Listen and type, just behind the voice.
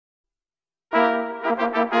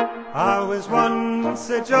I was once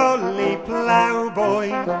a jolly ploughboy,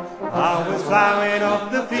 I was ploughing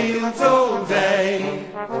up the fields all day,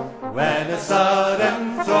 when a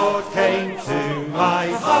sudden thought came to my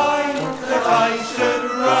mind that I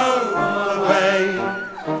should roam away.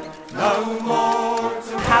 No more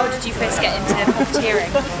to... How did you first get into puppeteering?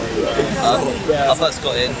 I first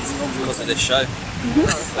got in because of this show.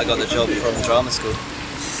 I got the job from drama school.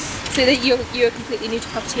 So that you were completely new to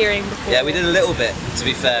puppeteering before? Yeah, we did a little bit, to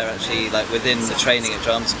be fair, actually, like within the training at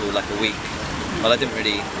drama school, like a week. Well, I didn't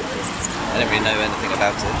really know anything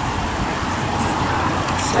about it.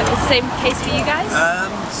 So the same case for you guys?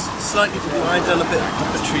 Slightly different. I'd done a bit of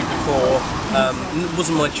puppetry before. It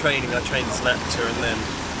wasn't my training. I trained as an actor, and then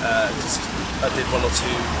I did one or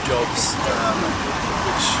two jobs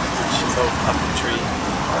which involved puppetry,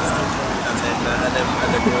 and then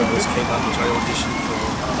Wales came up, which I auditioned for.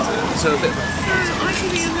 So a bit of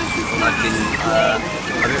I've been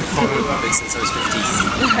following puppets since I was 15,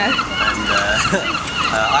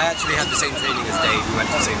 and I actually had the same training as Dave. We went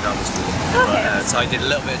to the same drama school, so I did a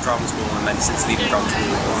little bit of drama school, and then since leaving drama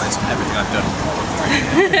school, almost everything I've done.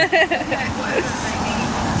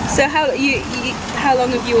 So how long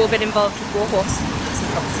have you all been involved with Warhorse?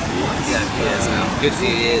 Yeah, a few years now. Good few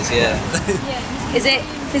years, yeah. Is it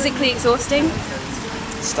physically exhausting?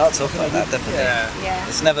 Starts off like that, definitely. Yeah.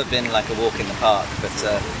 It's never been like a walk in the park, but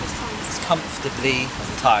it's comfortably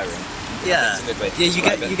tiring. Yeah, it's a good way to you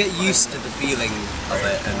get used to the feeling of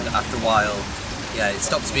it, and after a while, yeah, it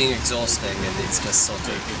stops being exhausting, and it's just sort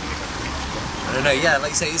of, I don't know, yeah,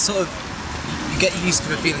 like you say, it's sort of, you get used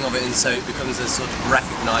to the feeling of it, and so it becomes a sort of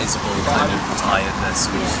recognisable kind of tiredness.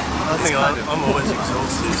 Which I think I'm always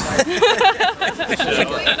exhausted.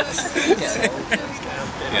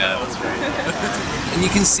 Yeah, that's great. And you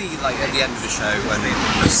can see, like, at the end of the show, when they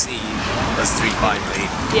see us three finally,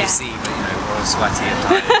 you see that, you know, we're all sweaty and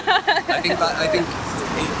tired. I think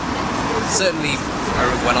certainly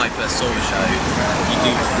when I first saw the show, you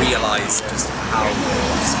do realise just how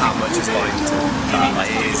much has gone into that.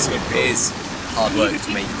 Like, it is hard work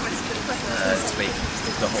to make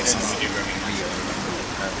the whole season real.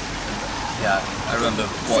 Yeah, I remember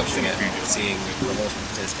watching it, seeing the horse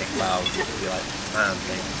puppeteers take bow, you'd be like, man,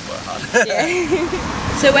 they work hard. Yeah.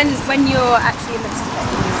 So when you're actually in the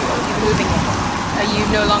you're moving it, are you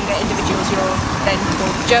no longer individuals? You're then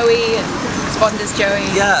called Joey and respond as Joey?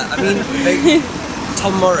 Yeah, I mean,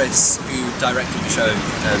 Tom Morris, who directed the show,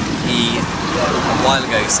 he a while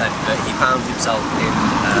ago said that he found himself in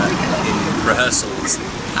rehearsals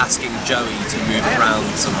asking Joey to move around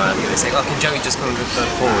somewhere. They say, "Oh, can Joey just come a bit further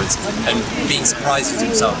forwards?" And being surprised at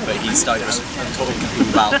himself that he started talking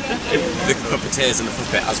about the puppeteers and the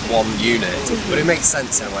puppet as one unit. But it makes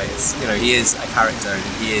sense in a way. It's, you know, he is a character, and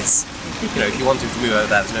he is, you know, if you want him to move over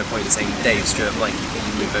there, there's no point in saying, "Dave, Stuart, Mikey, can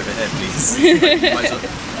you move over here, please?"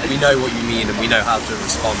 We know what you mean, and we know how to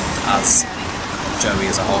respond as Joey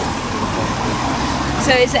as a whole.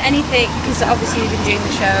 So is there anything, because obviously you've been doing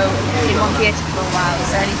the show in one theatre for a while, is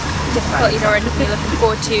there any difficulties or anything you're looking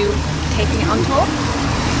forward to taking it on tour?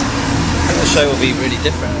 I think the show will be really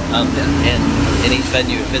different in each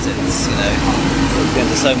venue it visits. You know, we've been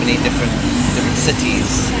to so many different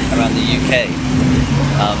cities around the UK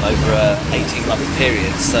over a 18-month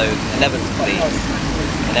period, so inevitably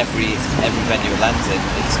in every venue it lands in,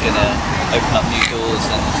 it's going to open up new doors,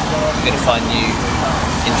 and you're going to find new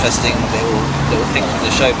interesting little things from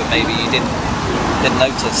the show, but maybe you didn't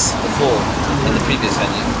notice before in the previous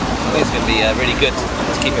venue. I think it's going to be really good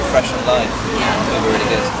to keep it fresh and alive. It's going to be really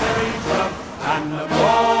good. And the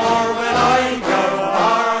more when I go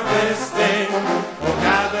harvesting,